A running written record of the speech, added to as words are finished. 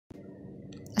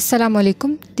Assalamu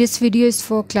alaikum. This video is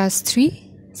for class 3.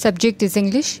 Subject is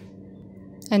English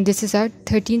and this is our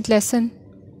 13th lesson.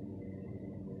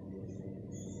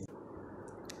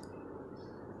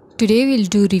 Today we'll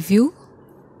do review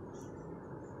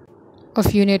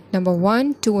of unit number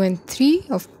 1, 2 and 3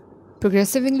 of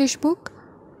Progressive English book,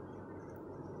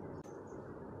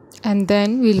 and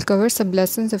then we'll cover some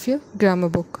lessons of your grammar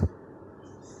book.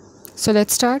 So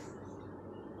let's start.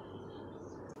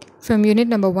 From unit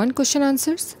number 1, question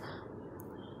answers.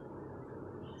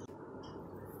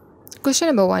 Question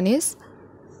number 1 is,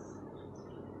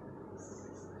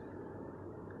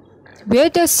 where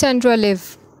does Sandra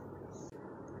live?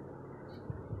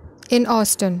 In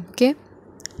Austin. Okay,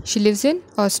 she lives in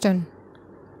Austin.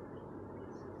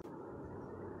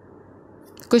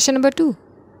 Question number 2,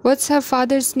 what's her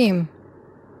father's name?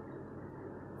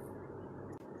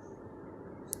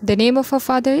 The name of her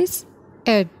father is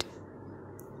Ed.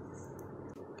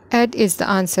 Ed is the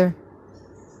answer.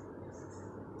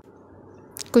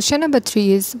 Question number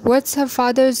 3 is, what's her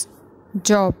father's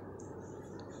job?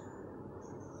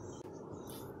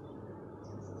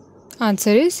 Answer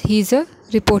is, he's a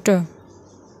reporter.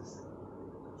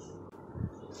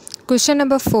 Question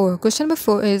number 4. Question number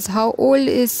 4 is, how old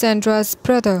is Sandra's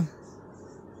brother?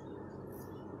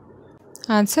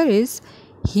 Answer is,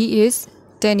 he is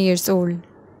 10 years old.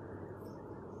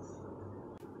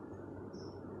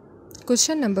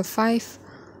 Question number 5.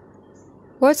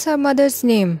 What's her mother's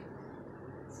name?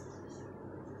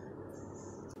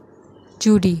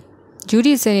 Judy.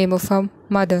 Judy is the name of her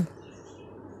mother.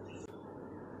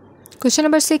 Question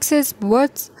number 6 is,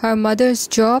 what's her mother's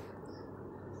job?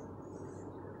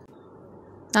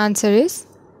 Answer is,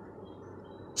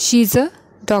 she's a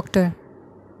doctor.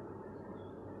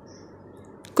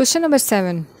 Question number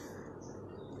 7.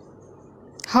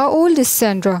 How old is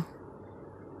Sandra?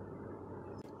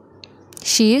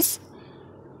 She is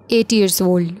 8 years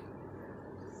old.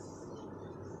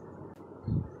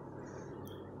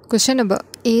 Question number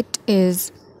 8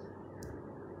 is,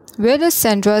 where does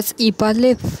Sandra's Ipa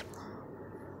live?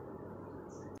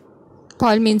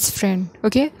 Pal means friend,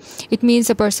 okay? It means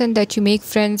a person that you make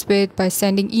friends with by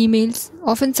sending emails,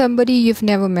 often somebody you've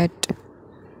never met.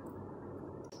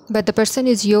 But the person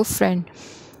is your friend.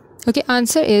 Okay,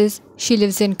 answer is, she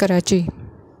lives in Karachi.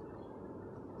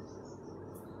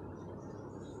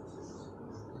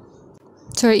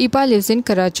 Sorry, Ipa lives in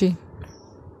Karachi.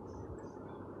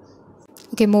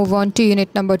 Okay, move on to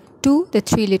unit number 2, the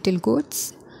 3 little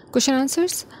goats. Question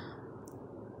answers.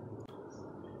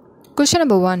 Question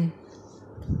number 1.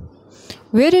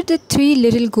 Where did the 3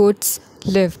 little goats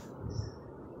live?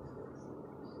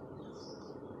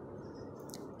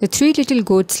 The 3 little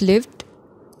goats lived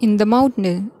in the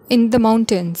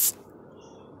mountains.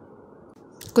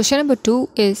 Question number 2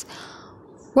 is,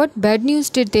 what bad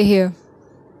news did they hear?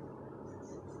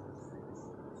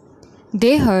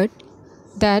 They heard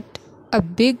that a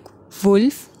big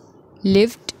wolf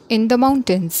lived in the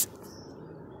mountains.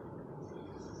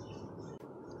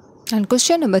 And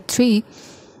question number 3,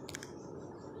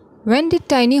 when did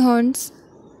Tiny Horns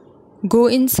go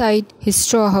inside his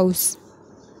straw house?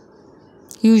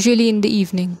 Usually in the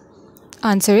evening.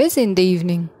 Answer is, in the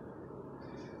evening.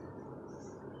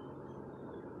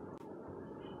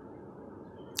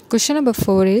 Question number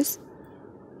 4 is,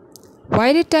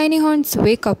 why did Tiny Horns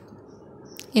wake up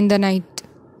in the night?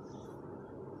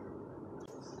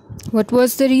 What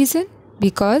was the reason?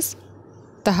 Because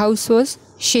the house was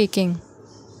shaking.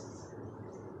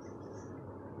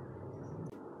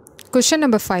 Question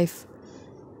number 5.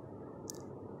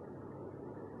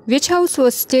 Which house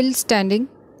was still standing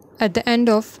at the end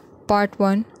of part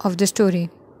 1 of the story?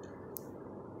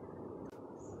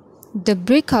 The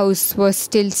brick house was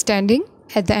still standing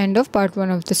at the end of part 1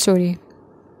 of the story.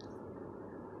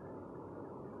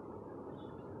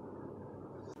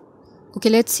 Okay,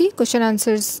 let's see question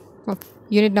answers of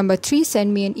unit number 3.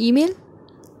 Send me an email.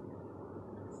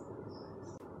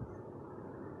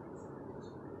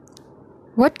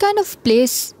 What kind of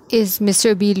place is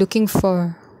Mr. B looking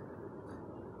for?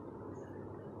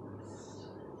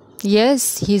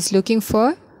 Yes, he's looking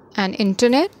for an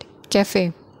internet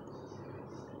cafe.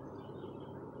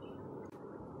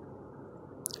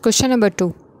 Question number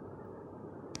 2.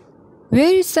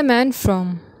 Where is the man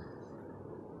from?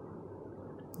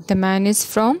 The man is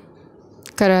from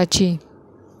Karachi.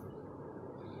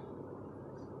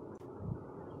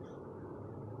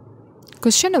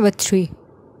 Question number 3.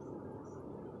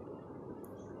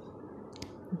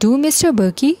 Do Mr.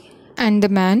 Burki and the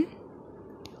man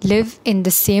live in the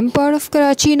same part of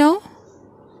Karachi now?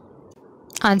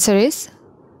 Answer is,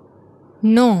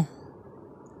 no.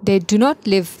 They do not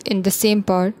live in the same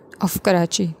part of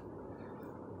Karachi.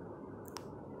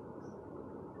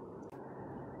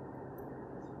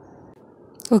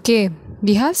 Okay,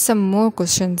 we have some more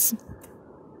questions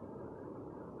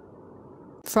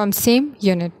from same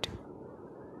unit.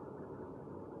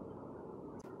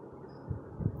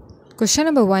 Question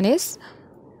number 1 is,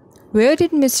 where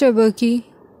did Mr. Berkey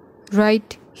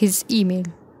write his email?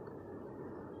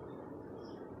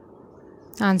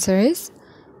 Answer is,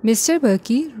 Mr.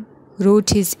 Berkey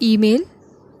wrote his email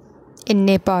in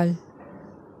Nepal.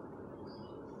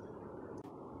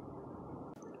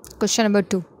 Question number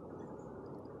 2.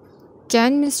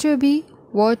 Can Mr. B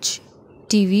watch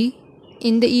TV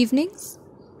in the evenings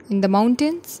in the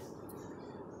mountains?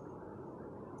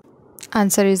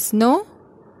 Answer is no,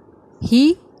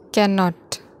 he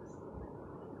cannot.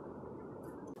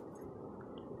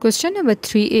 Question number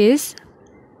 3 is,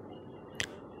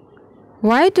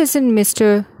 why doesn't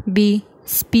Mr. B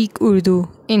speak Urdu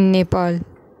in Nepal?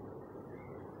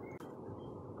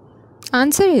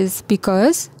 Answer is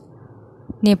because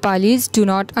Nepalis do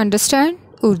not understand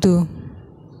Urdu.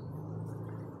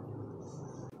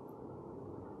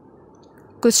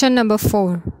 Question number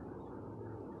 4.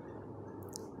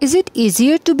 Is it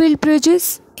easier to build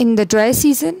bridges in the dry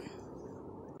season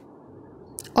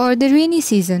or the rainy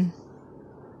season?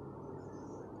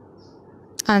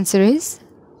 Answer is,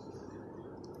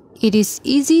 it is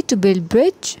easy to build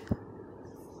bridge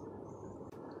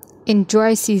in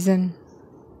dry season.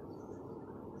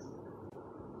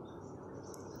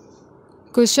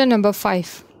 Question number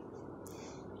 5.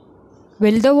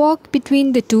 Will the walk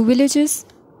between the two villages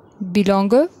be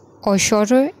longer or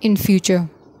shorter in future?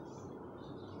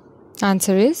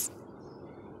 Answer is,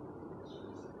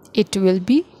 it will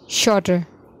be shorter.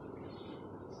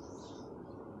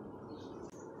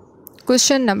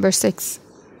 Question number 6.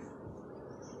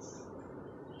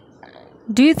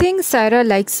 Do you think Saira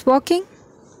likes walking?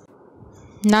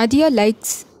 Nadia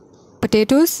likes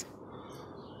potatoes?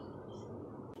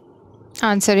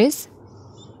 Answer is,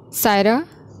 Saira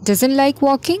doesn't like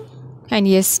walking, and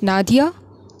yes, Nadia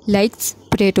likes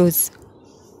potatoes.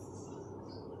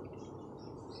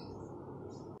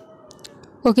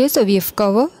 Okay, so we have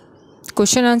covered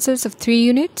question answers of 3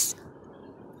 units.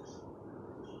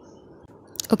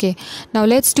 Okay, now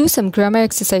let's do some grammar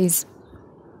exercise.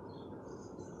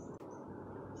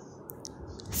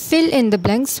 Fill in the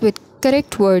blanks with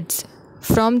correct words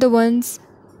from the ones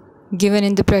given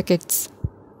in the brackets.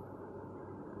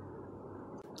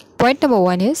 Point number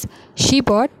 1 is, she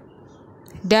bought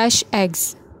dash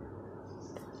eggs.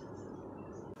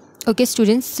 Okay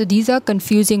students, so these are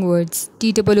confusing words,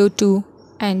 TOO2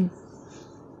 and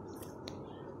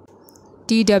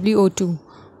TWO2.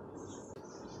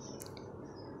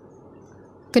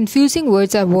 Confusing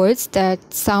words are words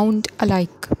that sound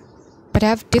alike but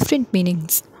have different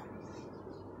meanings.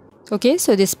 Okay,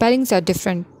 so the spellings are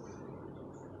different.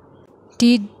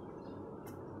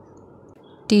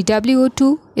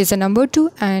 TWO2 is a number 2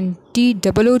 and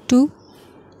TOO2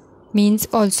 means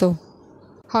also.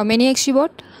 How many eggs she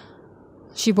bought?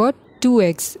 She bought 2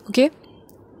 eggs. Okay.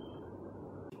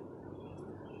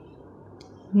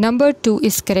 Number 2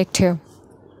 is correct here.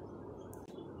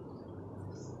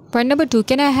 Point number 2.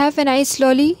 Can I have an ice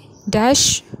lolly?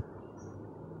 Dash.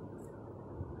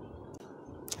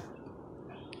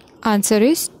 Answer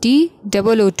is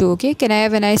TOO2. Okay. Can I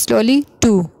have an ice lolly?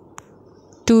 2.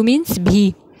 2 means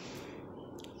bhi.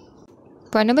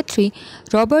 Point number 3.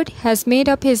 Robert has made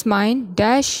up his mind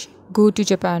dash go to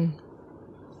Japan.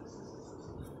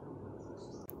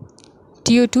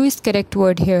 TO2 is correct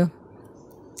word here.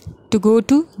 To go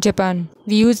to Japan.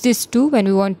 We use this to when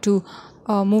we want to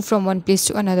move from one place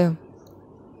to another.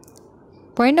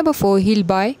 Point number 4. He'll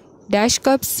buy dash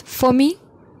cups for me.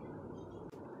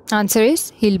 Answer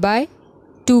is, he'll buy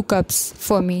 2 cups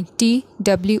for me.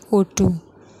 TWO2.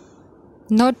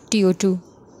 Not TO2.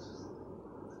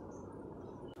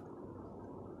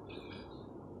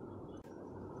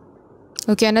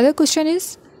 Okay, another question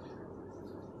is,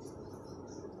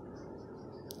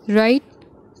 write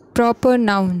proper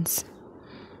nouns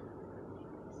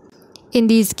in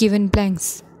these given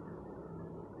blanks.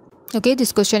 Okay,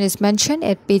 this question is mentioned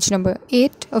at page number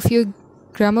 8 of your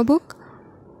grammar book.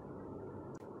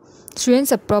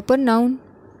 Students, a proper noun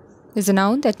is a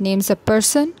noun that names a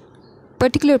person,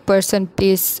 particular person,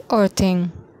 place or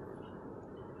thing.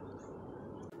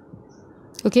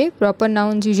 Okay, proper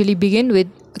nouns usually begin with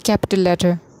a capital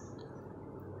letter.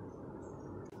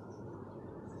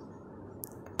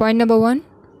 Point number 1.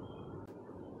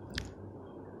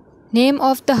 Name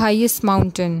of the highest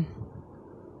mountain.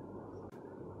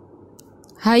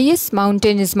 Highest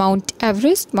mountain is Mount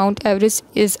Everest. Mount Everest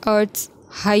is Earth's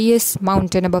highest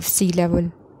mountain above sea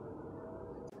level.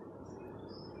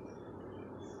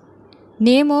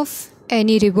 Name of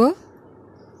any river.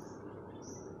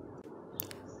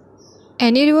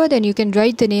 any river, then you can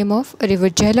write the name of a river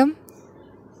Jhelum.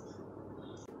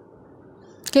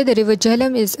 Okay, the river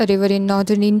Jhelum is a river in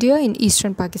northern India in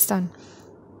eastern Pakistan.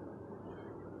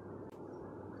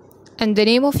 And the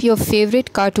name of your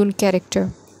favorite cartoon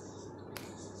character.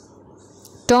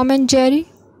 Tom and Jerry.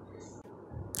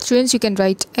 Students, you can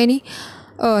write any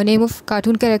name of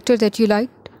cartoon character that you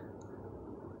liked.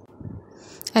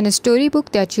 And a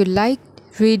storybook that you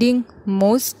liked reading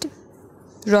most.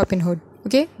 Robin Hood.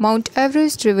 Okay, Mount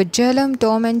Everest, River Jhelum,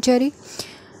 Tom and Jerry,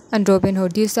 and Robin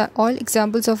Hood. These are all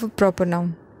examples of a proper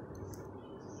noun.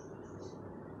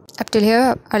 Up till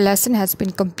here, our lesson has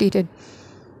been completed.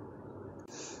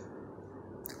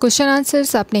 Question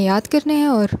answers आपने याद करने हैं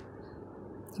और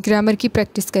grammar की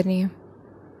practice करनी है.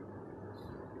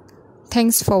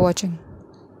 Thanks for watching.